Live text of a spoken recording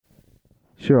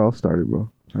Sure, I'll start it,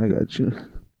 bro. I got you.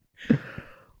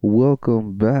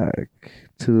 Welcome back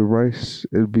to the Rice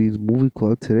and Beans Movie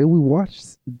Club. Today we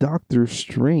watched Doctor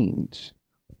Strange,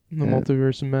 The and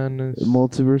Multiverse of Madness.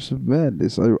 Multiverse of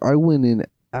Madness. I went in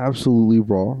absolutely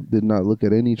raw. Did not look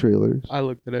at any trailers. I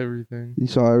looked at everything. You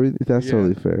saw everything? That's Yeah.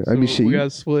 totally fair. I So mean, shit. we You,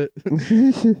 got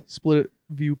split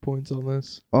viewpoints on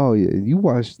this. oh yeah, you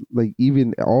watched like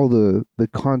even all the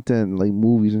content, like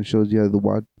movies and shows you had to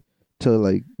watch to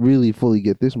like really fully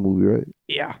get this movie right.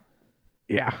 Yeah.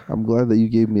 Yeah. I'm glad that you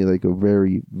gave me like a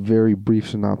very, very brief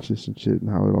synopsis and shit and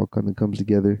how it all kind of comes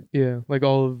together. Yeah. Like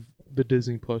all of the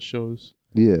Disney Plus shows.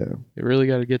 Yeah. It really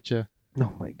got to get you.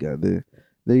 Oh my god, they're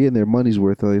getting their money's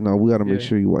worth. Like, no, we got to make Yeah.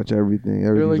 sure you watch everything.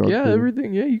 They're Everything's like, all yeah, clear.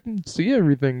 everything. Yeah, you can see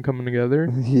everything coming together.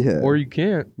 Yeah. Or you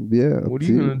can't. Yeah. What are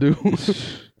you going to do?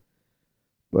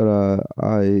 But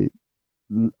I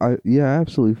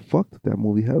absolutely fucked with that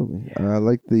movie heavily. I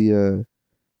like the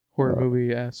Horror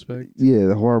movie aspect.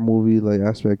 the horror movie like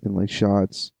aspect and like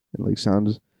shots and like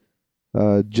sounds.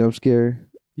 Jump scare.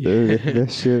 Yeah.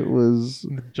 That shit was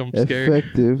The jump scare.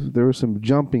 effective. There was some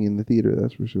jumping in the theater,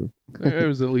 that's for sure. There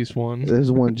was at least one.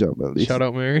 There's one jump at least. Shout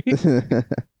out, Mary.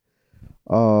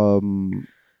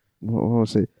 What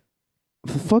was I say?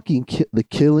 The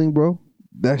killing, bro.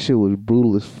 That shit was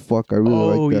brutal as fuck. I really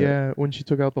like that. Yeah. When she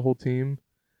took out the whole team.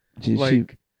 She,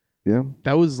 Like, yeah,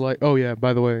 that was like, oh yeah,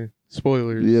 by the way,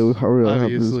 spoilers. yeah. We hurry up with the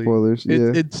obviously. spoilers.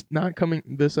 Yeah, It's not coming.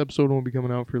 This episode won't be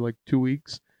coming out for like 2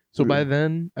 weeks. So by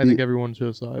then, I think everyone should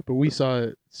have saw it. But we saw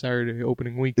it Saturday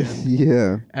opening weekend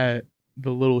yeah, at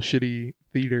the little shitty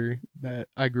theater that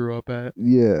I grew up at.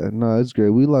 yeah. No, it's great.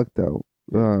 We lucked out.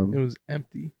 It was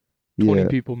empty. 20 Yeah,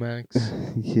 people max.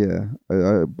 yeah.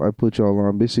 I put y'all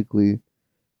on. Basically,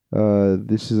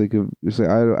 this is like it's like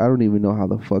I don't even know how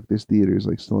the fuck this theater is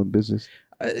like still in business.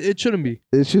 It shouldn't be.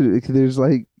 It should. There's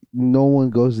like no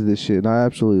one goes to this shit, and I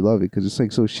absolutely love it because it's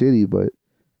like so shitty. But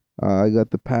I got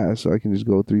the pass, so I can just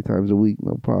go 3 times a week,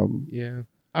 no problem. Yeah.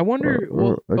 I wonder.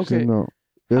 Actually, okay. no.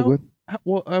 Yeah, How- go ahead.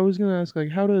 Well, I was gonna ask, like,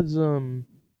 how does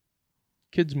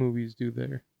kids movies do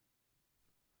there?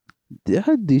 Yeah,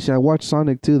 decent. I watched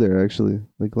Sonic 2 there actually,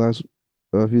 like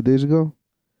a few days ago.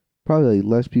 Probably like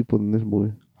less people than this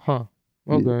movie. Huh.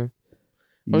 Yeah. Okay.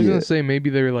 I was Yeah, gonna say maybe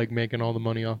they're like making all the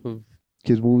money off of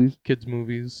kids movies. kids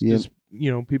movies. Yeah. Just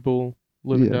people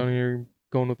living Yeah. down here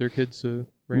going with their kids to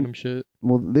random shit.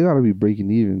 Well, they gotta be breaking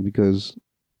even because,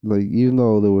 like, even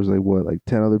though there was like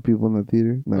 10 other people in the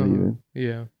theater, not Uh-huh. even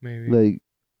Yeah, maybe.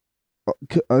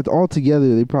 like all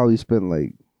together they probably spent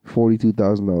like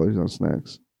 $42,000 on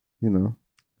snacks. You know,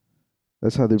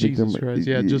 that's how they make Jesus them. Christ.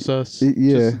 Yeah, just us.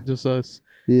 Yeah. Just us.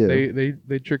 Yeah,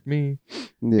 They tricked me.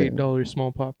 yeah. $8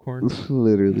 small popcorn.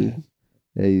 Literally.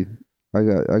 Hey,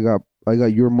 I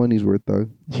got your money's worth, dog.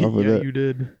 Off of Yeah, that. you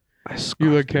did. I You scoffed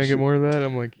like that can't shit. get more of that?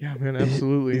 I'm like, yeah, man,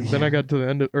 absolutely. Then I got to the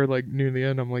end or like near the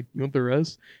end, I'm like, you want the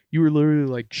rest? You were literally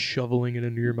like shoveling it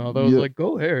into your mouth. I was Yeah. like,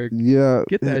 go Eric, Yeah.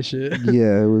 get that shit.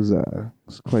 Yeah, it was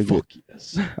quite good. Fuck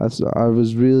yes. I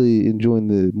was really enjoying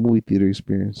the movie theater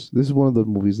experience. This is one of those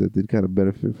movies that did kind of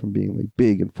benefit from being like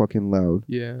big and fucking loud.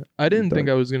 Yeah, I didn't think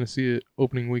I was gonna see it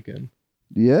opening weekend.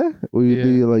 Yeah? Or you Yeah.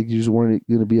 think like you just weren't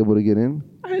gonna be able to get in?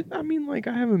 I mean, like,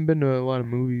 I haven't been to a lot of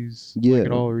movies Yeah. like,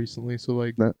 at all recently, so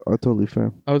like, That totally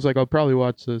fair. I was like, I'll probably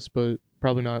watch this, but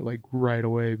probably not like right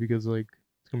away because like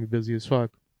it's gonna be busy as fuck.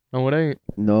 No, it ain't.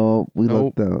 No, we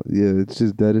Nope. lucked out. Yeah, it's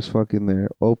just dead as fucking there.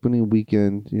 Opening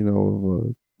weekend, of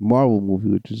a Marvel movie,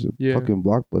 which is a Yeah. fucking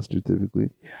blockbuster typically.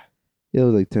 Yeah. Yeah, it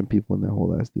was like 10 people in that whole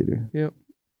last theater. Yep.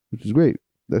 Which is great.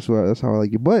 That's how I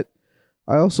like it. But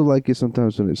I also like it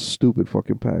sometimes when it's stupid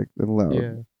fucking packed and loud.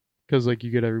 Yeah, because like you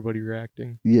get everybody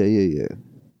reacting. Yeah.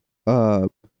 What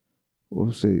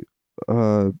was it?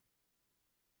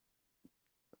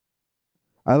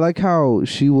 I like how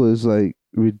she was like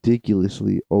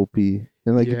ridiculously OP,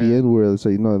 and like at the Yeah. end where it's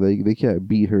like no, they can't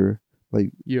beat her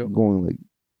like Yep. going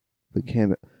like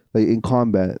hand like in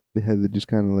combat. They had to just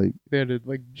kind of like They had to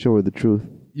like, show her the truth.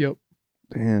 yep,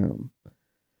 Damn.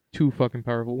 too fucking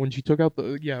powerful. When she took out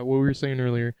what we were saying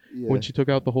earlier, Yeah. when she took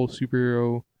out the whole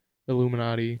superhero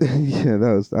Illuminati. Yeah, I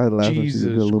laughed when she did the Jesus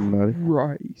Illuminati.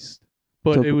 Christ.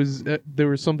 But Took- it was there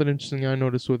was something interesting I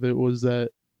noticed with it was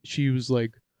that she used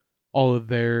like all of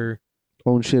their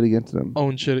Own shit against them.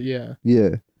 own shit. Yeah,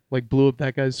 Yeah. like blew up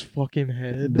that guy's fucking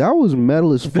head. That was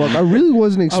metal as fuck. I really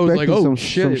wasn't I was expecting like, oh, some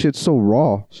shit. shit so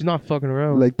raw. She's not fucking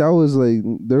around. Like that was like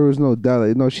there was no doubt.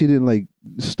 Like, no, she didn't like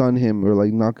stun him or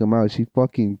like knock him out. She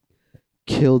fucking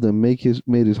killed him. Made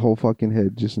his whole fucking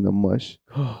head just in a mush.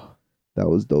 That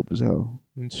was dope as hell.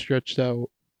 and stretched out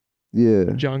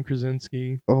Yeah. John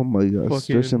Krasinski. Oh my god.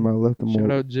 Stretching Fucking my left and Shout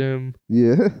more. out Jim.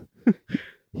 Yeah.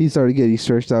 He started getting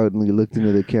stretched out and he looked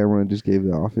into the camera and just gave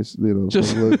the office,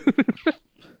 Just, some look.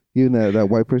 Even that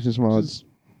white person smile, just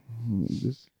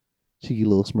just cheeky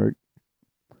little smirk.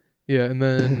 yeah. And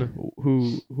then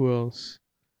who else?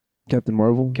 Captain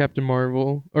Marvel, Captain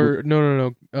Marvel, or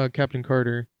no, Captain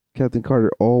Carter. Captain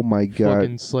Carter. Oh my god!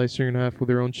 Fucking sliced her in half with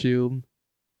her own shield.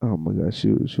 Oh my god, she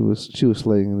was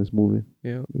slaying in this movie.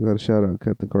 Yeah, We got to shout out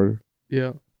Captain Carter.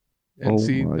 yeah. And Oh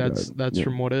see, my that's God. Yeah.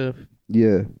 from What If.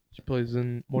 Yeah, She plays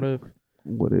in What If.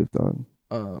 what if done?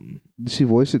 Um, Did she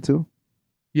voice it too?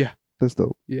 Yeah. That's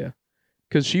dope. yeah,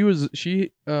 because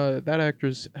that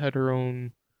actress had her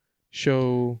own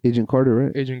show, Agent Carter,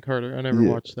 right? Agent Carter. I never Yeah.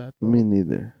 watched that, though. Me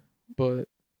neither. But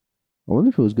I wonder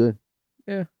if it was good.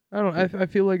 I don't. I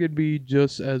feel like it'd be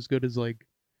just as good as like.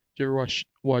 Did you ever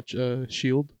watch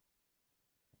Shield?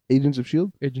 Agents of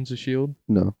Shield? Agents of Shield.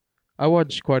 No, I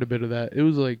watched quite a bit of that. It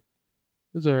was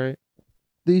alright.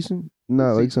 decent.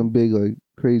 Not like some big like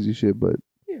crazy shit, but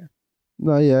Yeah.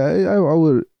 No, yeah, I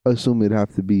would assume it'd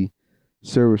have to be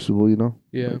serviceable,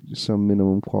 Yeah. like just some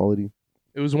minimum quality.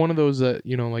 It was one of those that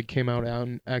like came out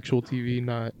on actual TV,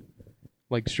 not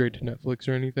like straight to Netflix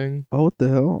or anything. Oh, what the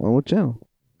hell? On what channel?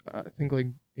 I think like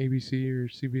ABC or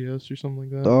CBS or something like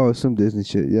that. Oh, some Disney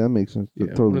shit. Yeah, that makes sense. That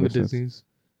yeah, totally one of makes the sense. Disney's.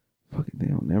 Fucking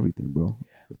they own everything, bro.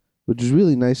 Which is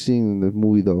really nice seeing in the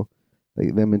movie though,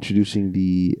 like them introducing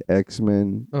the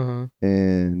X-Men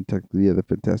and technically the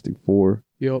Fantastic Four.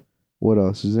 Yep. What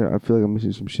else is there? I feel like I'm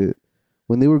missing some shit.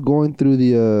 When they were going through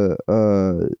the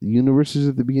universes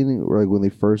at the beginning, or like when they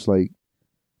first like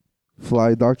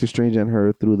fly Doctor Strange and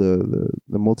her through the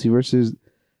multiverses,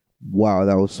 wow,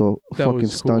 that was so That fucking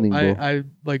was stunning, cool. bro. I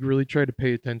like really tried to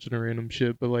pay attention to random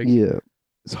shit, but like Yeah,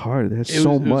 it's hard. There's it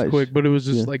so was much. quick, but it was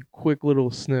just Yeah. like quick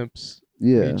little snips.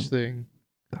 Yeah, Each thing.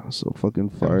 that was so fucking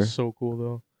That fire. was so cool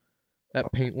though.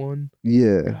 That paint one.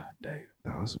 Yeah, God damn.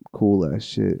 that was some cool ass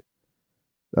shit.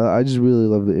 I just really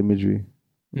love the imagery,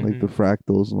 like the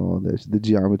fractals and all that, the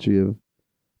geometry of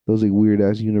those like weird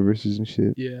ass universes and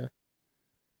shit. Yeah.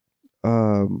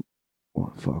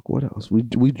 Well, fuck. What else? We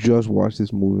just watched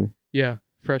this movie. Yeah.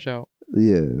 Fresh out.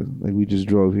 Yeah, like we just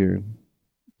drove here and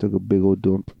took a big old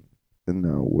dump, and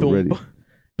now we're ready.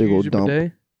 Big Use old your dump.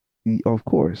 bidet? Of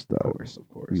course, dog. Of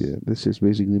course. Yeah, this is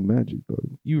basically magic, dog.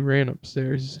 You ran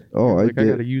upstairs. Oh, I like I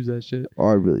did. gotta use that shit. Oh,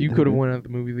 I really. You did. could have went at the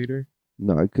movie theater.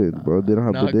 No, I couldn't, bro. They don't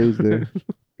have Not bidets good.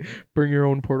 there. Bring your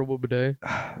own portable bidet.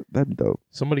 That'd be dope.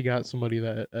 Somebody got somebody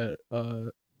that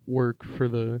at work for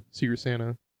the Secret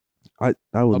Santa. I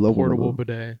would A love portable one.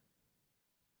 bidet.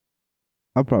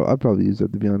 I'd probably use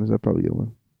that, to be honest. I'd probably get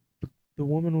one. The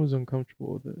woman was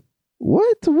uncomfortable with it.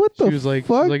 What? What the She was like,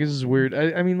 fuck? this is weird.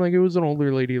 I mean, like, it was an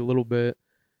older lady a little bit,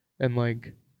 and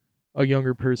like a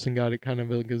younger person got it kind of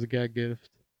like as a gag gift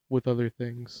with other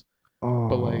things. Oh,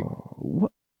 but, like,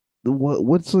 what?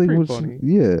 What's like? pretty What's funny.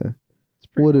 yeah? It's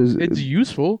pretty What is? It's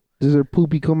useful. Does her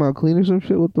poopy come out clean or some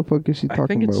shit? What the fuck is she talking I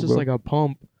think it's about, just bro? like a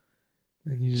pump,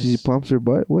 and you She just pumps her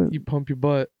butt. What? you pump your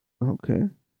butt Okay.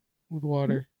 with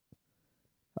water.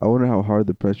 I wonder how hard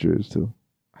the pressure is too.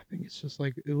 I think it's just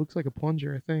like it looks like a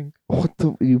plunger. I think What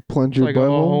the? You plunge it's your like a butt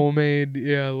hole? homemade.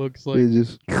 Yeah, it looks like. It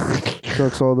just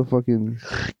sucks all the fucking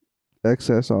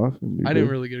excess off. And you're I didn't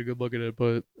good. really get a good look at it,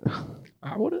 but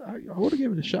I would have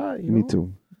given it a shot. You Me know?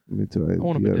 too. Me too. I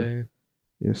want a you gotta- bidet.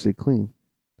 Yeah, stay clean.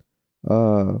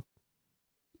 I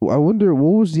wonder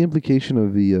what was the implication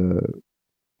of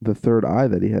the third eye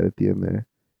that he had at the end there.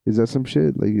 Is that some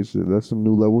shit? Like, that some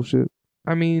new level shit?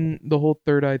 I mean, the whole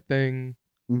third eye thing.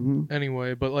 Mm-hmm.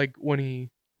 Anyway, but like when he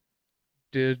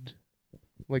did,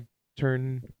 like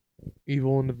turn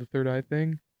evil into the third eye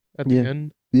thing at the Yeah.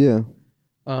 end. Yeah.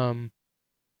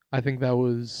 I think that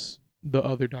was the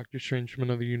other Doctor Strange from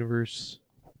another universe.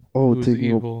 Oh, who was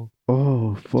taking over. evil,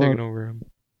 Oh, fuck. taking over him,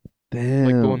 Damn.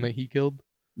 like the one that he killed.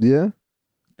 Yeah.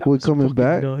 That What, was coming fucking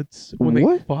back? Nuts. When they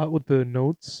What? fought with the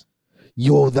notes.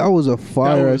 Yo, that was a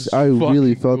fire. was I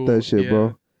really fucking felt cool, that shit,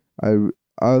 bro. That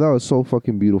was so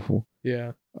fucking beautiful.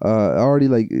 Yeah. I already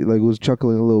like was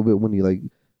chuckling a little bit when he like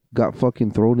got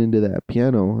fucking thrown into that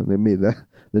piano and they made that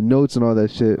the notes and all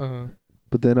that shit.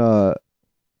 But then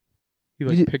He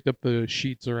like Ye- picked up the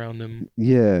sheets around him.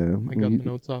 yeah, I got the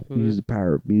notes off of use it. the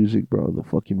power of music, bro. The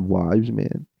fucking vibes,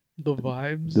 man. The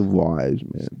vibes. The vibes,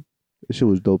 man. That shit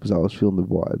was dope as I was feeling the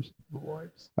vibes. The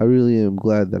vibes. I really am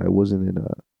glad that I wasn't in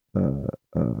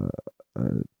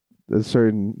a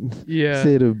certain Yeah.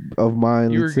 state of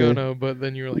mind. You were let's say. gonna, but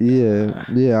then you were like, Yeah,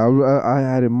 "Ah." yeah. I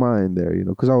had in mind there,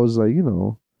 because I was like,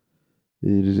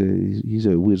 he's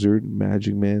a wizard,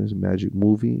 magic man. It's a magic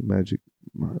movie, magic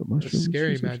A mushrooms.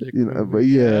 scary or some magic shit, you know,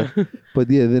 movie. but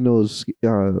yeah, then it was.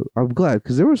 I'm glad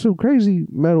because there was some crazy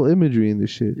metal imagery in this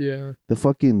shit. Yeah. The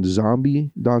fucking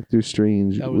zombie Doctor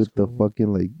Strange That was with the cool.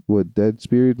 fucking like what dead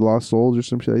spirit, lost souls or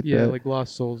some shit like Yeah, that. like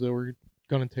lost souls that were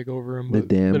gonna take over him, The but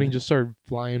then he damned. just started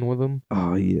flying with them.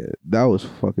 Oh yeah, that was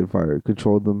fucking fire.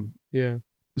 Controlled them. Yeah.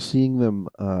 Seeing them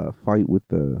fight with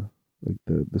the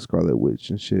Scarlet Witch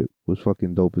and shit was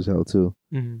fucking dope as hell too.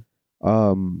 hmm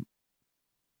Um,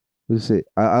 let's say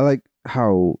I like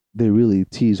how they really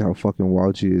tease how fucking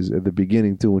wild she is at the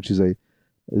beginning too when she's like,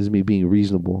 "This is me being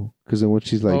reasonable," because then when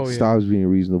she's like Oh, yeah. stops being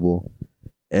reasonable,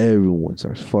 everyone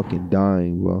starts fucking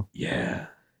dying, bro. Yeah.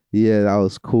 Yeah, that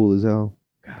was cool as hell.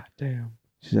 God damn.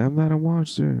 She's like, I'm not a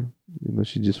monster. You know,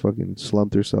 she just fucking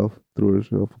slumped herself, threw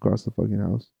herself across the fucking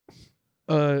house.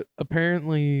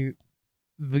 Apparently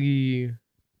the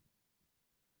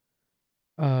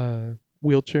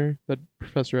wheelchair that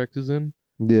Professor X is in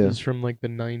Yeah, is from like the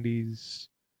 90s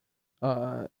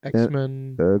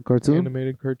X-Men cartoon.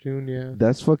 animated cartoon, yeah.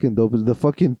 That's fucking dope. The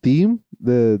fucking theme,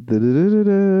 the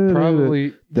Probably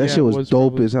that yeah, shit it was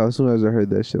dope probably- as hell. As soon as I heard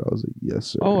that shit, I was like, yes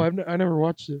sir. Oh, I never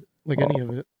watched it, like any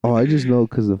of it. Oh, I just know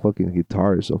because the fucking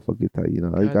guitar is so fucking tight. You know,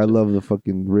 like I Gotcha. love the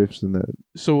fucking riffs and that.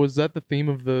 So was that the theme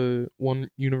of the one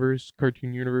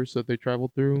cartoon universe that they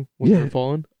traveled through when Yeah. they're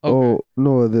fallen? Oh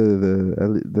no, the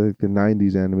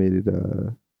 '90s animated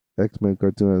X-Men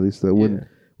cartoon. At least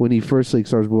when he first like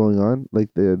starts rolling on, like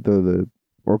the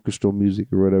orchestral music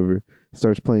or whatever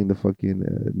starts playing the fucking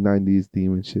 '90s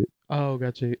theme and shit. Oh,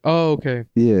 gotcha. Oh, okay.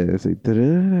 Yeah, it's like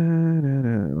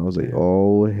and I was like, Yeah.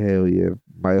 oh hell yeah,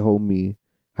 my homie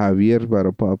Javier's about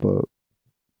to pop up.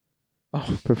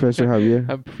 Oh, Professor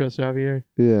Javier. Professor Javier.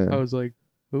 Yeah, I was like,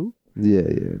 who? yeah.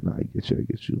 No, I get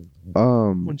you.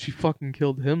 When she fucking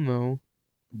killed him, though.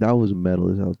 That was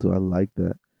metal as hell too. I like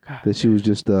that. God. That she was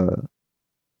just a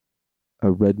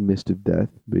red mist of death,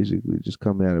 basically, just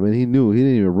coming at him, and he knew he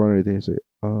didn't even run or anything. He's like,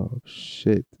 oh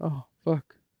shit, Oh, fuck.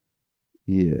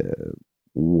 yeah,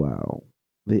 wow,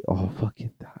 they all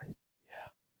fucking died.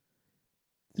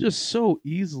 Just so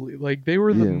easily. Like, they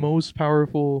were the Yeah. most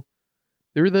powerful.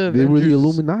 They were the They were the Avengers-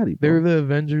 Illuminati. They were Bro. the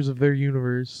Avengers of their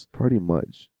universe. Pretty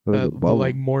much. Like But above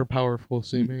like them. more powerful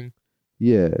seeming.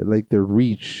 Yeah, like their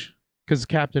reach. Because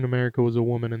Captain America was a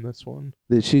woman in this one.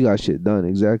 That she got shit done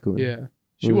exactly. Yeah.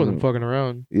 She Mhm. wasn't fucking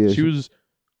around. Yeah, She she- was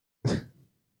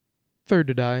third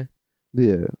to die,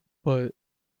 Yeah. but Very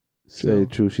still,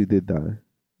 true. She did die.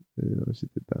 She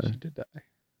did die. she did die.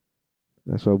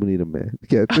 That's why we need a man.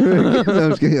 Yeah. No, I'm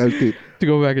just kidding. To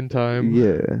go back in time.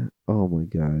 Yeah. Oh my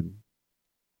god.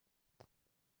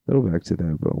 Go back to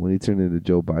that, bro. When he turned into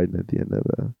Joe Biden at the end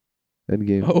of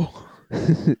Endgame. Oh,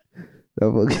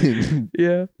 that fucking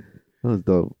yeah. that was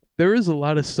dope. There is a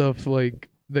lot of stuff like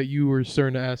that you were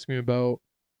starting to ask me about.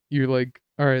 You're like,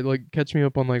 all right, like catch me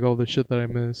up on like all the shit that I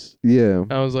missed. Yeah.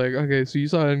 I was like, okay, so you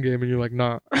saw Endgame and you're like,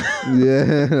 nah.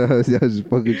 Yeah. I was just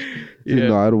fucking. Yeah.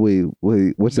 No, I don't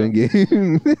wait. What's No.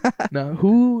 Endgame? Now,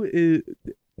 who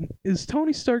is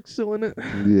Tony Stark still in it?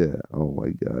 Yeah. Oh my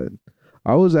god.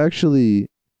 I was actually,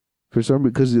 for some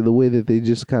because of the way that they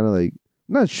just kind of like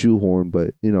not shoehorn,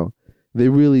 but you know, they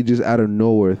really just out of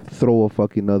nowhere throw a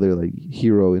fucking other like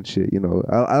hero and shit. You know,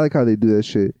 I like how they do that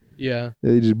shit. Yeah.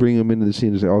 They just bring them into the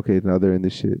scene and say, okay, now they're in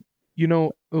this shit. You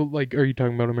know, like, are you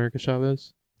talking about America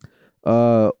Chavez?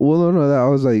 Well, no, that I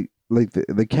was like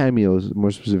the cameos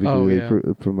more specifically, Oh, like,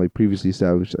 yeah. from like previously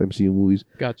established MCU movies.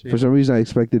 Gotcha. For some reason, I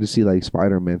expected to see like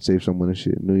Spider-Man save someone and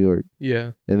shit in New York,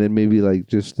 Yeah. and then maybe like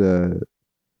just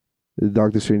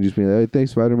Doctor Strange just being like, "Hey,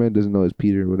 thanks, Spider-Man doesn't know it's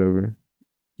Peter or whatever."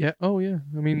 Yeah. Oh, yeah.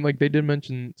 I mean, like, they did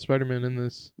mention Spider-Man in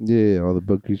this. Yeah, all the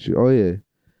bug creature. Oh yeah.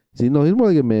 See, no, he's more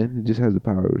like a man. He just has the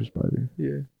power of a spider.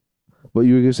 Yeah. But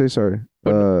you were gonna say sorry.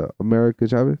 What? America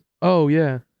Chavez. Oh,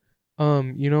 yeah.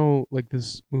 You know, like,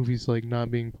 this movie's, like,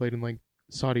 not being played in, like,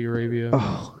 Saudi Arabia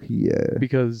Oh yeah.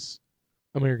 because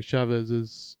America Chavez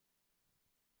is...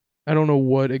 I don't know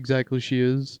what exactly she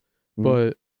is, Mhm.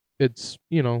 but it's,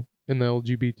 you know, in the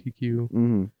LGBTQ.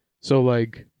 Mm-hmm. So,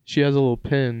 like, she has a little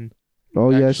pin Oh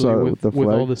yeah, I actually saw it with with the with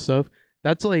all flag. this stuff.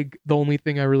 That's like the only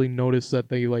thing I really noticed that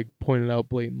they like pointed out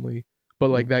blatantly. But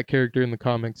like that character in the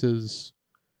comics is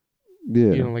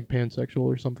Yeah. you know like pansexual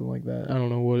or something like that. I don't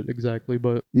know what exactly,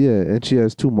 but Yeah, and she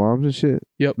has two moms and shit.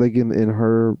 Yep. Like in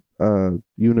her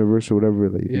universe or whatever,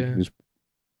 like you Yeah. can just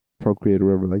procreate or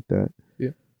whatever like that.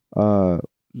 Yeah.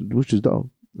 Which is dope.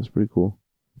 That's pretty cool.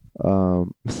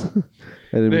 And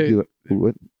then we They- do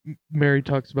what? Mary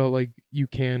talks about like you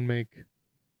can make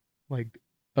like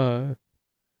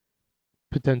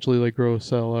potentially like grow a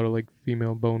cell out of like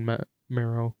female bone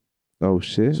marrow. Oh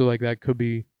shit. So like that could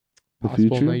be The possible in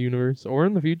future? that universe or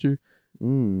in the future.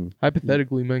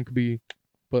 Hypothetically, men could be,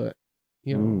 but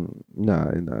you know,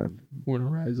 Nah. we're gonna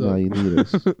rise Nah, up. you need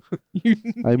us.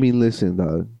 I mean, listen,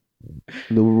 dog.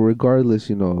 Regardless,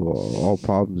 of all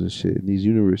problems and shit in these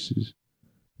universes,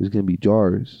 there's gonna be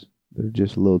jars that are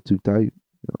just a little too tight.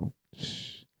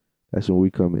 That's when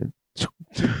we come in.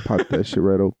 Pop that shit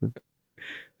right open.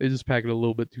 They just pack it a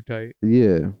little bit too tight.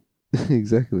 Yeah,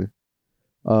 exactly.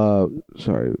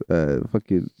 Sorry.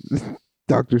 Fucking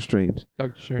Doctor Strange.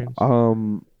 Doctor Strange.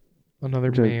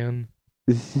 Another Check. man.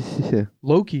 Yeah.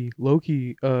 Loki,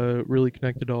 really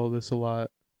connected all of this a lot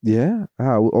Yeah.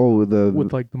 How? Oh,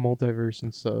 with like the multiverse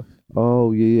and stuff.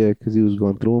 Oh yeah, because he was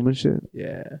going through them and shit.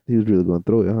 Yeah, He was really going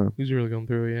through it, huh? he's really going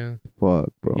through it. Yeah,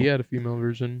 Fuck, bro. he had a female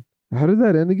version. How did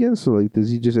that end again? So like, does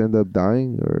he just end up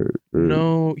dying or?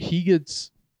 No, he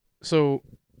gets. So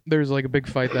there's like a big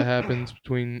fight that happens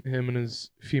between him and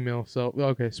his female self.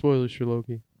 Okay, spoilers for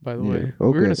Loki, by the Yeah, way. okay.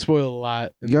 We're gonna spoil a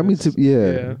lot. You got me to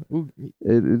yeah. Ooh,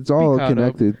 It's all caught up.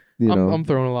 connected. I'm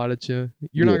throwing a lot at you.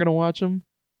 You're Yeah. not gonna watch him.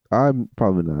 I'm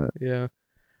probably not. Yeah.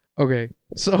 Okay.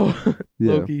 So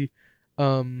Yeah. Loki,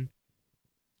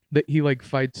 that he like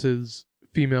fights his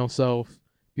female self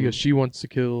because she wants to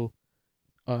kill,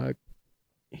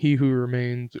 He Who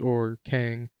Remains or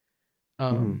Kang,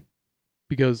 Mhm.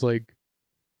 because like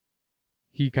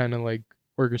he kind of like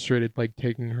orchestrated like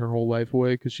taking her whole life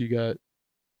away because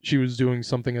she was doing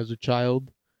something as a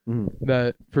child Mhm.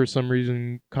 that for some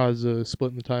reason caused a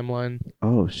split in the timeline.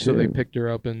 Oh shit. So they picked her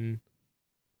up and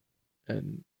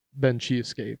then she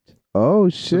escaped. Oh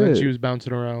So then shit. she was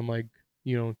bouncing around like,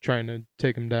 trying to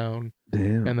take him down,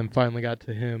 Damn. and then finally got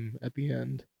to him at the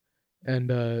end.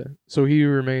 And so He Who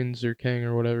Remains or Kang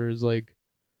or whatever is like,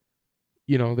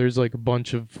 there's like a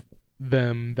bunch of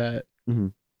them that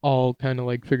Mhm. all kind of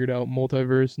like figured out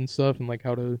multiverse and stuff and like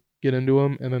how to get into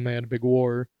them, and then they had a big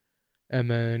war, and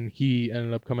then he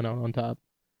ended up coming out on top,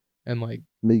 and like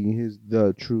Making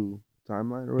the true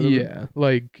timeline or whatever. yeah,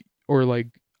 like or like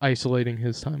isolating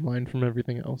his timeline from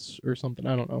everything else or something.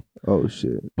 I don't know, Oh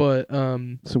shit. but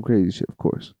Some crazy shit, of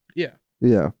course. yeah.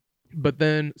 Yeah. But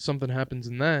then something happens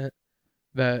in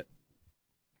that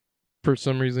for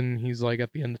some reason he's like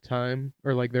at the end of time,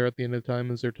 or like they're at the end of time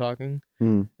as they're talking,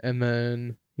 Mm. and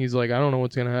then he's like, I don't know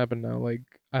what's gonna happen now. Like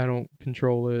I don't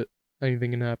control it.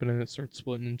 Anything can happen, and it starts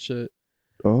splitting and shit.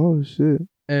 Oh shit.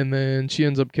 And then she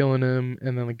ends up killing him,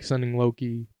 and then like sending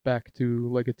Loki back to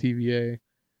like a TVA,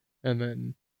 and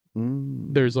then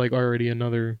Mm. there's like already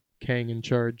another Kang in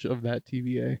charge of that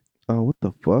TVA. Oh, what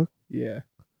the fuck? Yeah,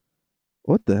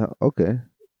 What the hell? Okay.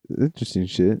 Interesting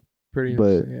shit. pretty. But-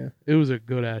 Interesting, yeah, it was a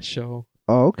good ass show.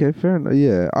 Oh, okay, fair enough.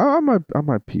 Yeah, I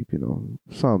might peep,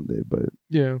 someday, but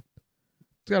Yeah,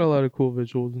 it's got a lot of cool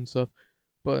visuals and stuff,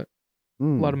 but a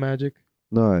lot of magic.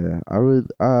 no, yeah, I really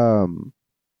I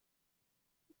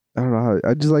don't know how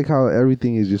I just like how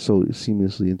everything is just so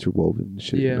seamlessly interwoven and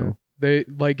shit. Yeah. They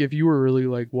like if you were really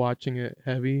like watching it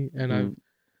heavy, and Mm.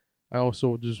 I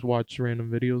also just watch random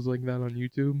videos like that on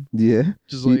YouTube, Yeah.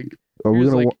 just You- like Are we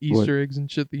here's gonna like Easter eggs and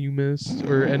shit that you missed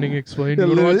or ending explained. Yeah,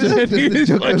 You wanna watch the that's ending the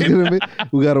joke I was explained? gonna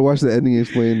make. We gotta watch the ending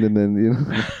explained, and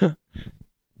then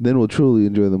then we'll truly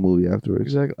enjoy the movie afterwards.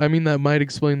 Exactly. I mean, that might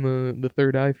explain the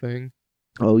third eye thing.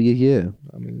 Oh yeah.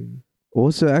 I mean,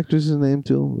 What's the actress's name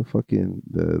too? The fucking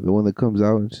the one that comes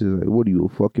out and she's like, "What are you, a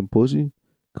fucking pussy?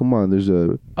 Come on, there's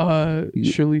a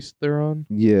Charlize Theron.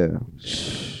 yeah."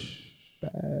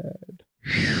 Bad.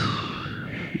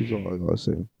 That's all I gotta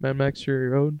say. Mad Max Fury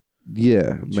Road.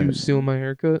 Yeah, She man. was stealing my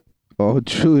haircut. Oh,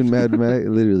 true and Mad Max,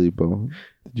 literally, bro.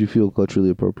 Did you feel culturally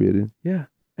appropriated? Yeah,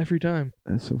 every time.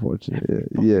 That's unfortunate. Every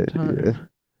Yeah, fucking yeah. time.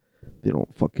 They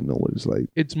don't fucking know what it's like.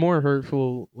 It's more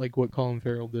hurtful, like what Colin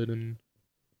Farrell did in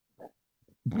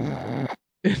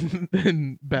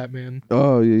Batman.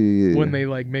 Oh yeah. When they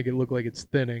like make it look like it's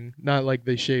thinning, not like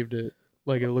they shaved it,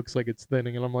 like it looks like it's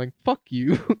thinning, and I'm like, fuck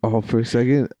you. Oh, for a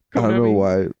second, I Come don't at know me.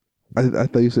 why. I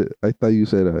thought you said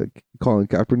Colin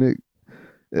Kaepernick.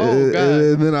 Oh, God.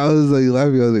 And then I was like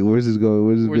laughing. I was like, "Where's this going?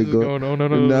 Where's this Where's bit this going?" going? Oh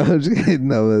no. No, I'm just kidding.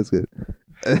 No, that's good.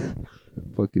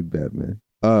 Fucking Batman.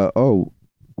 Oh,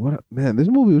 what man? This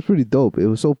movie was pretty dope. It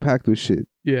was so packed with shit.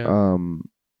 Yeah.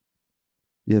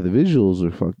 Yeah, the visuals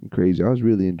are fucking crazy. I was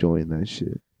really enjoying that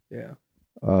shit. Yeah.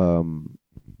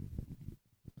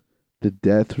 The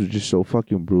death was just so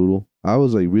fucking brutal. I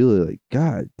was like, really, like,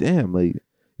 god damn, like,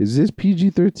 is this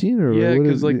PG-13 or Yeah, what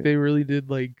because is like it? they really did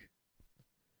like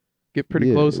get pretty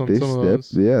Yeah, close on they some of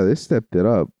those. Yeah, they stepped it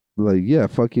up. Like, yeah,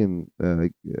 fucking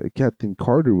Captain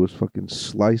Carter was fucking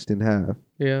sliced in half.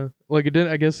 Yeah. Like it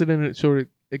didn't. I guess it didn't show it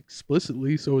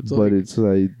explicitly, so it's But like it's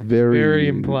like very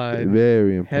implied.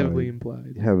 Very implied. heavily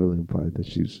implied. Heavily implied that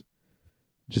she's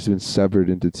just been severed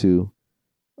into two.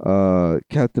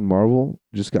 Captain Marvel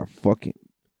just got fucking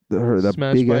that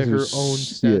Smashed big by ass her was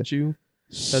own yeah, statue.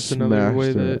 That's another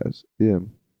way smashed her that ass. Yeah.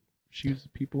 she uses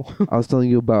people. I was telling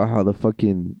you about how the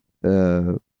fucking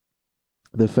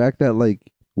the fact that like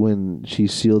when she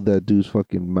sealed that dude's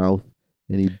fucking mouth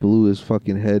and he blew his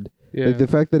fucking head, Yeah. like the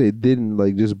fact that it didn't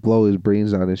like just blow his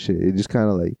brains out and shit, it just kind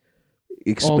of like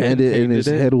expanded and his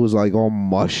contained it. head was like all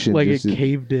mush and Like just it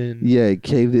caved in. yeah, it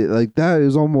caved it. Like that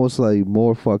is almost like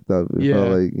more fucked up. It felt Yeah.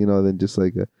 like, you know, than just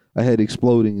like a head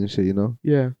exploding and shit, you know?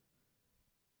 Yeah.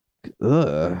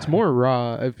 Ugh. It's more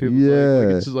raw, I feel like. Yeah.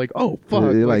 Like it's just like, oh fuck.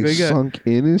 It like they got, sunk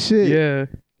in and shit. yeah.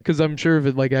 Because I'm sure if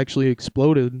it like actually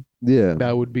exploded, Yeah.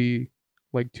 that would be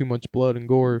like too much blood and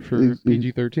gore for Ex-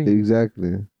 PG-13.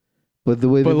 Exactly. But the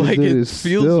way But that like they did it is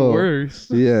feels still, worse.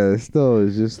 yeah, still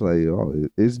it's just like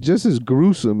it's just as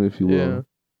gruesome, if you will. Yeah.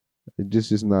 It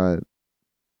just is not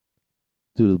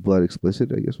due to the blood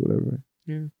explicit, I guess, whatever.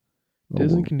 Yeah. Oh,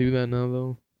 Disney well. can do that now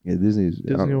though. Yeah, Disney's.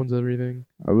 Disney owns everything.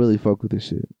 I really fuck with this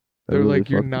shit. I They're really like,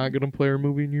 you're fuck not gonna play our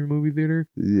movie in your movie theater.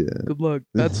 Yeah. Good luck.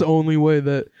 That's the only way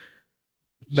that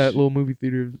little movie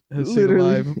theater has stayed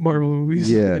Literally. alive. Marvel movies,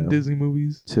 Yeah. and Disney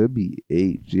movies. To be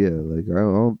aged, yeah. Like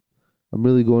I'm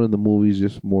really going to the movies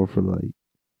just more for like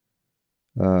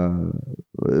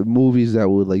movies that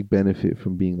would like benefit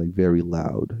from being like very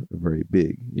loud, very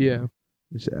big. you Yeah. know?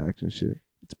 Just action shit.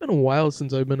 It's been a while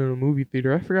since I've been in a movie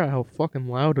theater. I forgot how fucking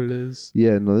loud it is.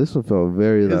 Yeah, no, this one felt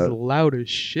very It's loud. loud as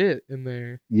shit in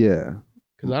there. Yeah.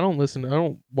 Cause I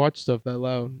don't watch stuff that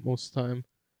loud most of the time.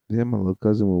 Yeah, my little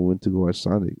cousin when we went to go watch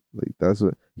Sonic, like that's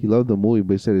what he loved the movie,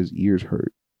 but he said his ears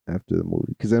hurt after the movie.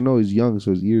 Because I know he's young,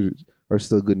 so his ears are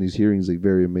still good and his hearing's like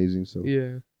very amazing. So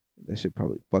Yeah. that shit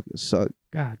probably fucking sucked.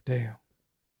 God damn.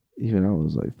 Even I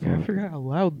was like, Yeah, I fuck. forgot how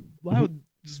loud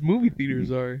these movie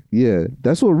theaters are. Yeah,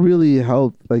 that's what really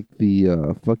helped, like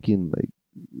the fucking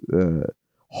like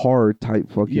horror type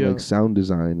fucking Yeah. like sound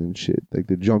design and shit, like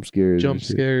the jump scares, Jump and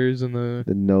shit. scares and the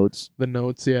notes. the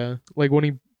notes, yeah. Like when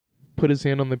he put his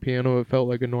hand on the piano, it felt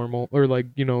like a normal, or like,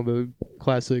 you know, the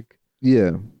classic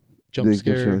Yeah, jump they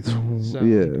scare just, sound.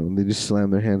 yeah, when they just slam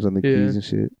their hands on the Yeah. keys and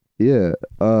shit. Yeah.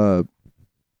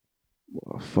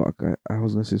 Fuck. I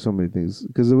was gonna say so many things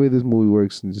because the way this movie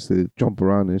works and just they jump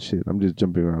around and shit. I'm just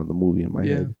jumping around the movie in my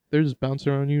Yeah, head. they're just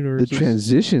bouncing around The universes.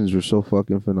 transitions were so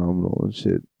fucking phenomenal and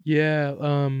shit. Yeah,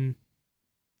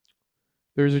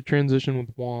 there's a transition with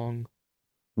Wong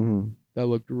Mhm. that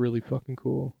looked really fucking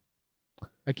cool.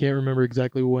 I can't remember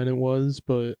exactly when it was,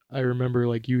 but I remember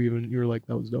like you were like,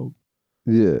 that was dope.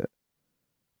 Yeah.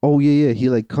 Oh yeah. He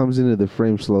like comes into the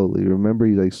frame slowly. Remember,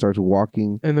 he like starts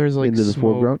walking. And there's like Into the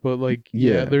smoke, foreground? but like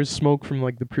Yeah. there's smoke from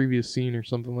like the previous scene or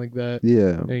something like that.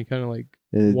 Yeah. And he kind of like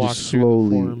And it walks just through the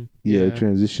slowly, form. yeah, Yeah.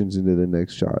 transitions into the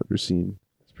next shot or scene.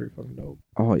 It's pretty fucking dope.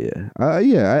 Oh yeah,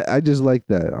 I just like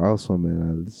that. Also,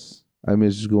 man, I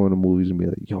miss just going to movies and be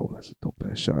like, yo, that's a dope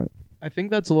ass shot. I think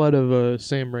that's a lot of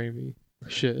Sam Raimi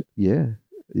shit. Yeah,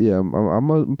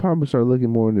 I'm probably start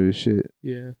looking more into this shit.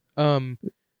 Yeah.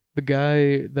 The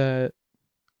guy that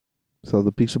So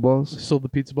the pizza balls. sold the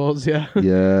pizza balls, yeah.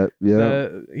 Yeah, yeah,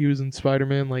 That he was in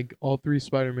Spider-Man, like all 3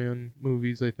 Spider-Man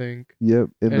movies, I think. yep.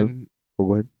 And Oh,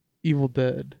 go ahead. Evil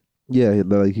Dead. Yeah,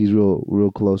 like he's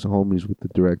real close homies with the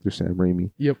director Sam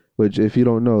Raimi. Yep. Which, if you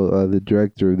don't know, the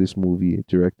director of this movie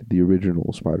directed the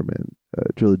original Spider-Man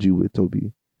trilogy with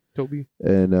Tobey.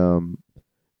 And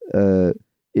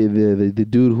the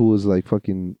dude who was like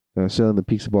fucking selling the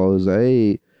pizza ball was like,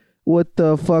 hey, what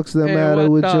the fuck's the Hey, matter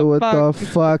what with the you? What fuck?" the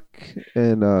fuck?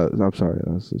 And I'm sorry,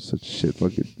 that's such shit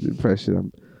fucking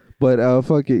impression. But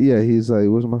fuck it, yeah. He's like,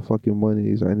 where's my fucking money?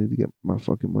 He's like, I need to get my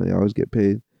fucking money. I always get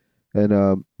paid.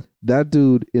 And that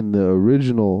dude in the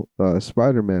original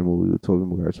Spider-Man movie with Tobey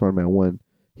Maguire, Spider-Man 1,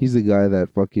 he's the guy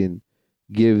that fucking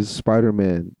gives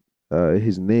Spider-Man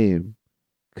his name.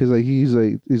 Cause like he's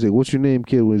like, what's your name,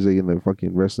 kid? When he's like in the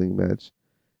fucking wrestling match,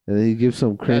 and then he gives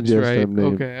some cringe That's ass right.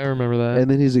 name. Okay, I remember that.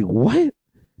 And then he's like, what?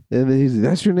 And then he's like,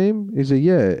 that's your name? He's like,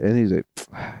 yeah. And he's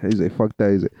like, fuck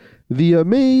that. He's like, the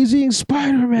Amazing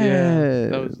Spider-Man. Yeah,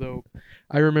 that was dope.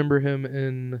 I remember him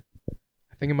in,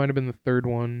 I think it might have been the third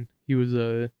one. He was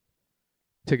a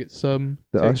ticket sub.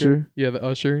 The taker. usher? Yeah, the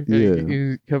usher. Yeah.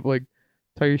 He kept like,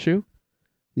 tie your shoe?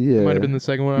 Yeah. It might have been the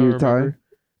second one. I Your don't tie? remember.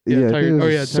 Yeah, I tie think it your- was oh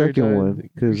the yeah, tie your second tie. one.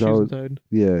 Because Your I shoes was, tied.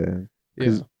 yeah. Yeah.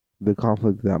 'Cause the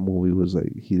conflict of that movie was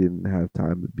like he didn't have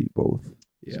time to be both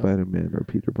Yeah. Spider-Man or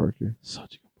Peter Parker.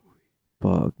 Such a good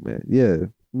movie. Fuck, man. Yeah.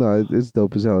 No, it's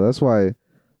dope as hell. That's why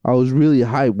I was really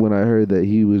hyped when I heard that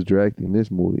he was directing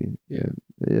this movie. Yeah.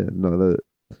 Yeah. No,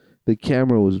 the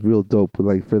camera was real dope, but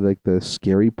like for like the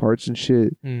scary parts and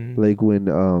shit. Mm. Like when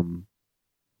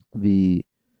the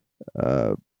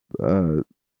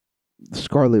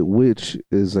Scarlet Witch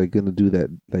is like gonna do that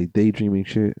like daydreaming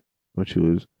shit when she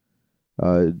was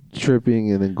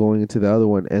tripping and then going into the other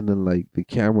one, and then like the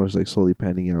camera's like slowly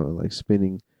panning out and like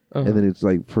spinning, and Uh-huh. then it's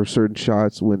like for certain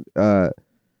shots when uh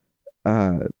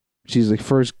she's like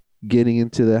first getting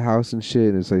into the house and shit,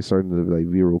 and it's like starting to like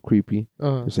be real creepy.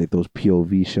 Uh-huh. It's like those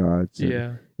POV shots and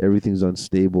Yeah. everything's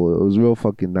unstable. It was real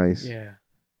fucking nice. Yeah.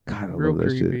 God, I Real love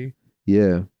that shit. creepy.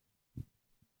 Yeah.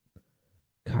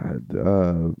 God,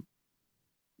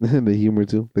 and the humor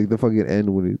too. Like the fucking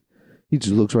end when he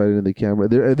just looks right into the camera.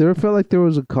 There felt like there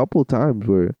was a couple times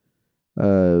where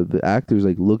the actors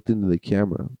like looked into the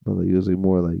camera, but like it was like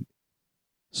more like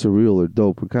surreal or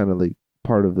dope or kind of like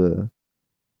part of the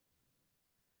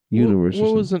universe.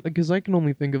 What was it? Because I can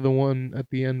only think of the one at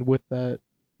the end with that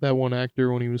one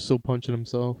actor when he was still punching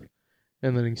himself,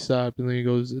 and then he stopped, and then he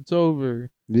goes, "It's over,"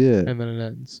 Yeah. and then it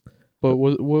ends. But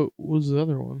what was the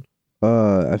other one?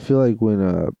 I feel like when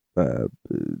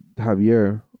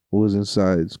Javier was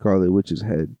inside Scarlet Witch's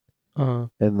head, Uh,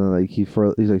 and then like he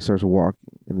like starts walking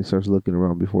and he starts looking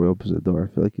around before he opens the door.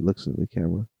 I feel like he looks into the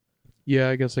camera, yeah,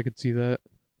 I guess I could see that.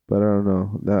 but I don't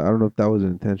know. I don't know if that was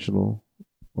intentional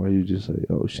or you just like,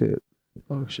 oh shit,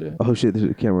 Oh shit. there's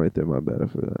a camera right there. My bad, I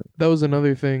forgot. That was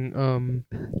another thing.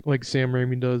 Like Sam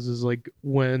Raimi does is like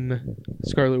when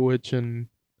Scarlet Witch and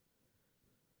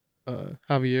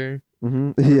Javier,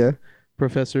 Yeah,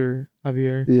 Professor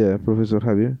Javier, yeah, Professor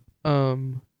Javier.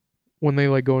 when they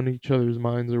like go into each other's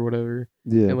minds or whatever,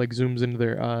 Yeah. it like zooms into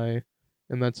their eye,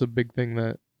 and that's a big thing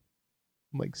that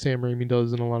like Sam Raimi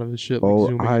does in a lot of his shit, like Oh,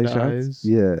 zooming eye into shots. eyes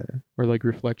Yeah. or like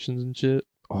reflections and shit.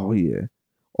 Oh yeah.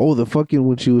 Oh, the fucking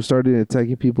when she was starting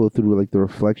attacking people through like the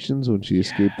reflections when she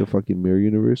escaped the fucking mirror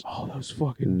universe. Oh, that was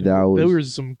fucking That dope. There was-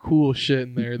 was some cool shit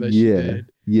in there that she Yeah. did.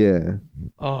 Yeah.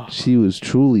 Oh, She was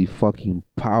truly fucking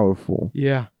powerful.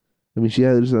 yeah. I mean, she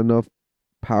had just enough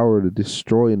power to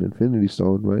destroy an Infinity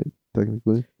Stone, right?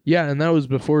 Technically. Yeah, and that was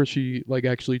before she like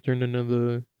actually turned into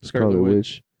the Scarlet Scarlet Witch.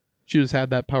 Witch. She just had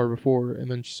that power before, and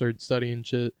then she started studying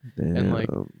shit, Damn. like,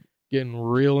 getting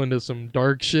real into some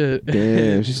dark shit.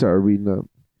 Damn. She started reading up.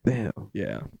 Damn.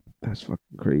 Yeah, That's fucking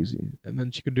crazy. and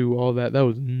then she could do all that. That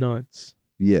was nuts.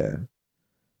 Yeah.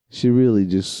 She really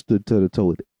just stood toe to toe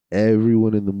with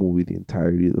everyone in the movie, the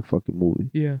entirety of the fucking movie.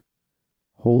 Yeah,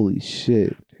 Holy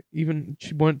shit. even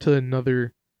she went to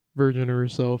another version of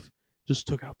herself, just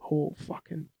took out the whole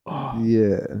fucking. Oh,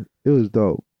 Yeah. It was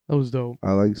dope. that was dope.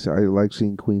 I like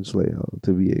seeing Queen Slay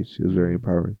to VH. It was very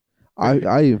empowering. I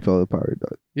Right. even felt empowered,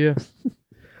 dog. Yeah,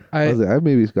 I I was like, I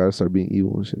maybe gotta start being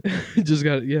evil and shit. just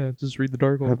got just read the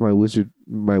Dark I One. have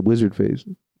my wizard face.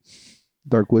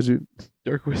 Dark wizard.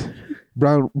 Dark Wizard,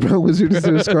 Brown wizard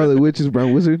instead of Scarlet Witch is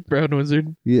brown wizard. Brown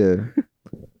Wizard. Yeah.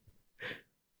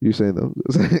 You're saying though?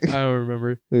 I don't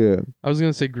remember. Yeah. I was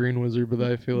gonna say Green Wizard, but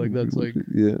I feel like that's like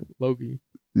yeah. Loki.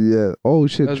 Yeah. Oh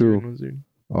shit, That's true. Green Wizard.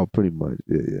 Oh, pretty much.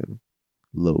 Yeah, yeah.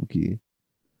 Low key.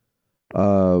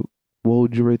 What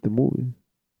would you rate the movie?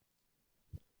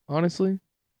 Honestly,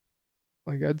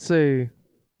 like I'd say,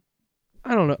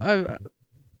 I don't know.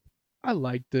 I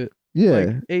liked it. Yeah.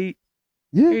 Like eight,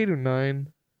 yeah. 8 or 9.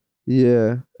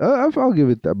 Yeah. I'll give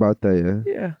it about that.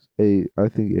 Yeah. Yeah. 8. I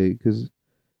think 8 because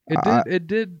It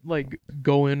did like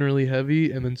go in really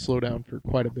heavy and then slow down for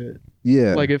quite a bit.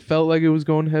 yeah. Like it felt like it was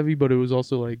going heavy, but it was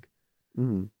also like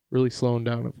Mhm. really slowing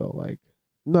down. It felt like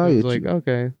No, it was yeah, like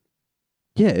okay,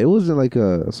 yeah, it wasn't like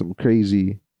some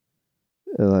crazy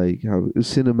like how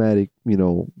cinematic,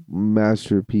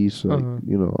 masterpiece, like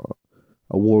Uh-huh.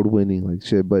 award winning like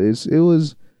shit. But it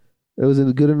was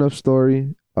a good enough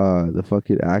story. The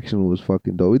fucking action was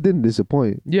fucking dope. It didn't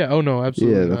disappoint. yeah. Oh no,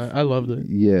 absolutely. the not. I loved it.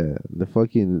 Yeah, the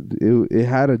fucking it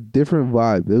had a different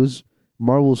vibe. It was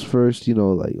Marvel's first,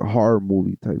 like horror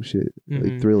movie type shit, like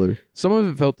Mhm. thriller. Some of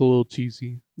it felt a little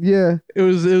cheesy. Yeah, It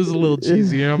was a little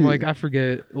cheesy, and I'm like, I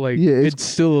forget. Like, Yeah, it's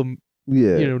still a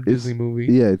yeah. Disney movie.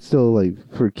 Yeah, it's still like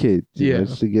for kids. Yeah.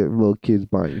 It's to get little kids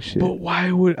buying shit. But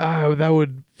why would that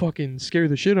would fucking scare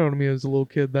the shit out of me as a little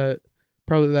kid? That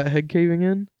probably that head caving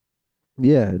in,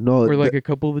 Yeah, no, or like a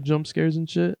couple of the jump scares and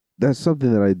shit. that's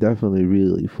something that I definitely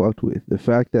really fucked with. The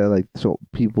fact that like so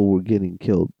people were getting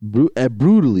killed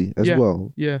brutally as Yeah.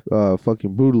 well. Yeah,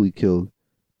 Fucking brutally killed.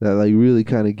 That like really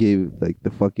kind of gave like the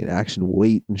fucking action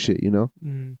weight and shit, mm,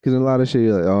 Because in a lot of shit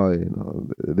you're like, oh,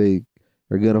 they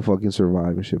are gonna fucking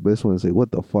survive and shit. But this one's like,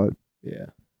 what the fuck? yeah.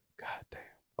 God damn,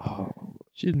 Oh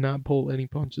she did not pull any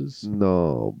punches.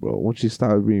 no, bro. Once you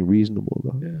start being reasonable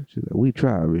though, Yeah, she's like, we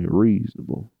try to be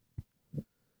reasonable.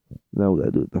 Now we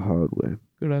gotta do it the hard way.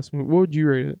 good ass movie. What would you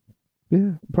rate it?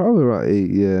 Yeah, probably around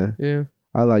 8. Yeah. Yeah,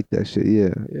 I like that shit.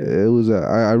 Yeah, Yeah. it was.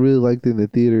 I really liked it in the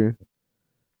theater.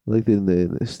 Like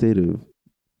the state of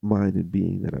mind and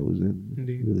being that I was in.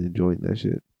 Indeed. Really enjoying that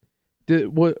shit. Did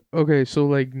what? Okay, so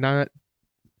like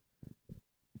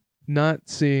not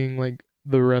seeing like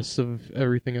the rest of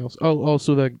everything else. Oh,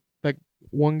 also that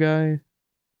one guy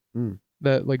Mm.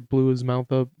 that like blew his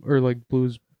mouth up or like blew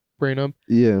his brain up.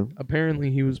 Yeah. Apparently,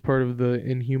 he was part of the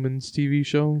Inhumans TV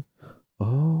show,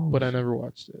 Oh. but I never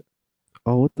watched it.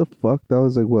 Oh, what the fuck? That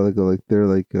was like what? Like they're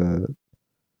like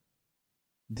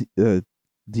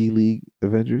D League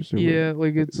Avengers. Or what? Yeah,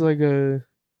 like it's like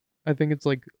I think it's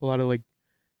like a lot of like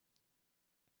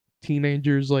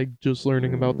teenagers like just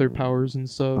learning about their powers and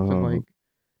stuff, and Oh, like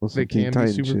well, they some Teen can be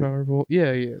Titan super shit. powerful.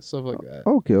 Yeah, yeah, stuff like that.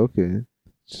 Okay, okay.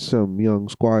 Some young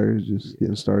squires just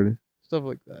getting started. Stuff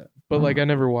like that. But like I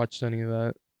never watched any of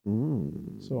that.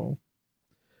 Mm. So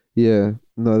Yeah,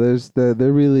 no, there's that.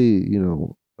 They're really,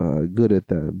 good at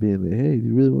that. Being like, hey, do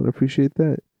you really want to appreciate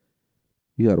that?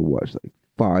 You got to watch like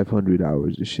 500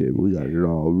 hours of shit. We got it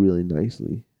all really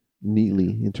nicely,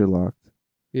 neatly interlocked.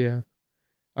 yeah.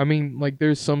 I mean, like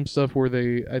there's some stuff where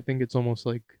I think it's almost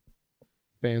like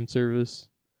fan service.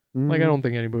 Like I Mhm. don't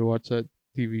think anybody watched that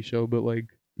TV show, but like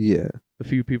Yeah, the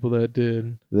few people that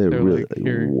did, they're they're really like, like,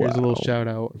 here's a little wow. shout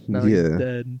out. Now Yeah. he's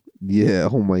dead. Yeah.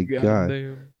 Oh my god,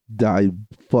 Damn. died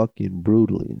fucking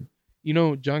brutally. You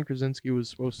know, John Krasinski was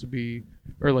supposed to be,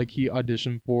 or like he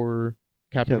auditioned for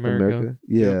Captain America.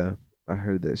 Yeah, I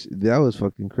heard that. Shit. That was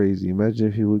fucking crazy. Imagine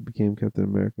if he would became Captain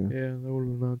America. Yeah, that would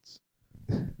have been nuts.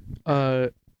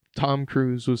 Tom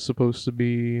Cruise was supposed to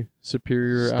be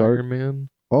Superior Stark? Iron Man.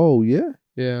 Oh yeah,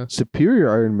 Yeah, Superior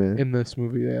Iron Man. in this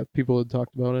movie, yeah, people had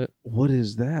talked about it, What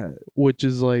is that? which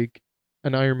is like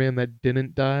an Iron Man that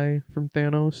didn't die from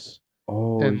Thanos,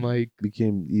 Oh, and he like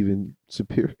became even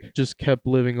superior. just kept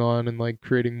living on and like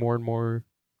creating more and more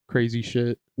crazy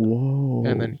shit, Whoa.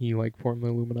 and then he like formed the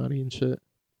Illuminati and shit.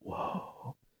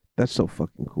 Whoa. That's so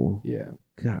fucking cool. Yeah,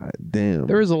 God damn.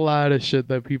 there was a lot of shit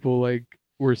that people like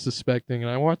were suspecting, and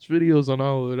I watched videos on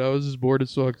all of it. I was just bored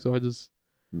as fuck, so I just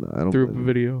No, I don't threw up a blame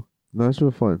you. video. No, it's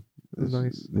been fun. It was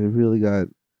nice. They really got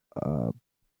a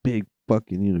big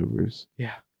fucking universe.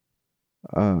 Yeah.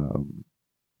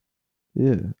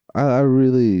 Yeah. I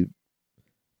really,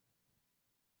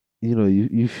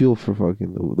 you feel for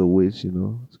fucking the witch,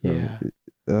 It's Yeah.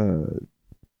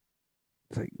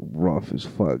 it's like rough as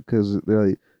fuck because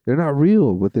they're not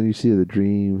real, but then you see the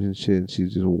dreams and shit, and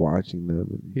she's just watching them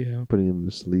and Yeah. putting them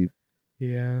to sleep.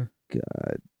 Yeah.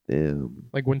 God damn.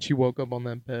 Like when she woke up on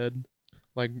that bed,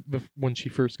 like when she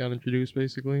first got introduced,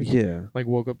 basically. Yeah, Like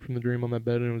woke up from the dream on that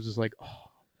bed and it was just like, oh,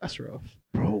 that's rough.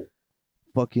 bro.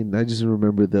 Fucking, I just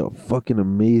remember the fucking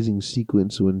amazing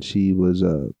sequence when she was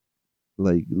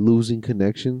like losing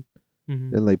connection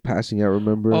Mhm. and like passing out.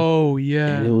 Remember? Oh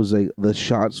yeah. And it was like the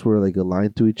shots were like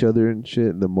aligned to each other and shit.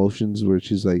 And the motions where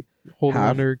she's like, Holding half-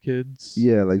 on to her kids.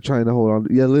 yeah, like trying to hold on.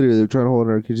 Yeah, literally, they're trying to hold on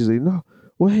to her kid. She's like, no,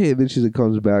 well, hey. And then she like,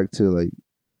 comes back to like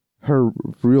her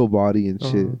real body and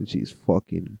shit. Uh-huh. And she's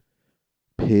fucking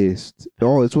pissed.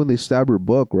 Oh, it's when they stab her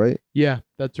book, right? Yeah,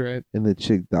 that's right. And the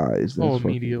chick dies. Oh, That's fucking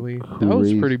immediately. That was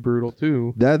crazy. pretty brutal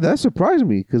too. That surprised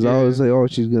me because I Yeah. was like, oh,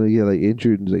 she's gonna get like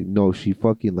injured. And it's like, no, she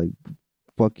fucking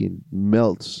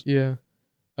melts. Yeah.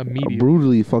 Immediately.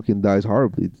 Brutally fucking dies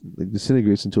horribly. Like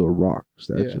disintegrates into a rock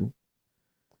statue.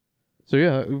 So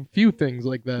yeah, a few things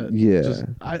like that. Yeah. Just,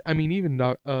 I mean, even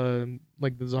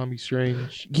like the Zombie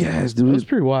Strange. Yes, That was dude.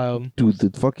 pretty wild. Dude, the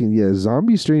fucking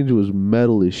Zombie Strange was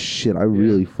metal as shit. I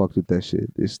really fucked with that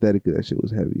shit. The aesthetic of that shit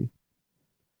was heavy.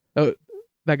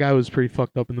 That guy was pretty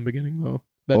fucked up in the beginning though.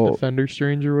 That Oh. Defender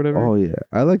Strange or whatever. Oh yeah,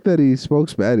 I like that he spoke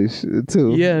Spanish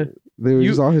too. Yeah. they were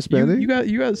just all Hispanic.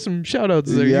 You got some shout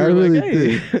outs there. Yeah, You were I like,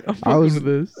 really hey, I'm I fucking was- with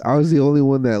this. I was the only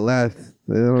one that laughed.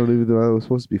 I don't even know I was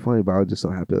supposed to be funny, but I was just so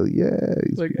happy. Like, yeah,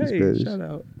 he's Like, speaking hey, Spanish. shout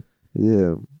out.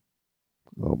 Yeah.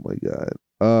 Oh my god.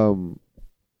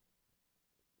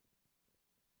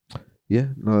 Yeah.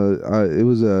 No. It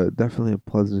was definitely a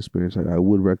pleasant experience. I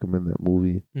would recommend that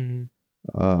movie. Mm-hmm.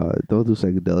 Don't do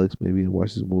psychedelics maybe and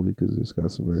watch this movie because it's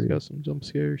got some very Got some jump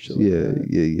scares. Shit yeah like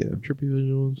that. yeah Trippy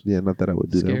visuals. yeah. Not that I would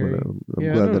do Scary. that, but I'm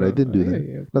Yeah, glad no, that I no, didn't do yeah, that.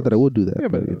 yeah, of Not that I course. would do that, Yeah,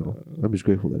 but but, I'm just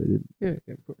grateful that I didn't.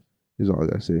 Yeah, of course. Is all I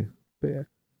gotta say. But yeah,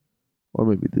 Or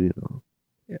maybe do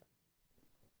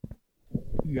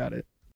you got it.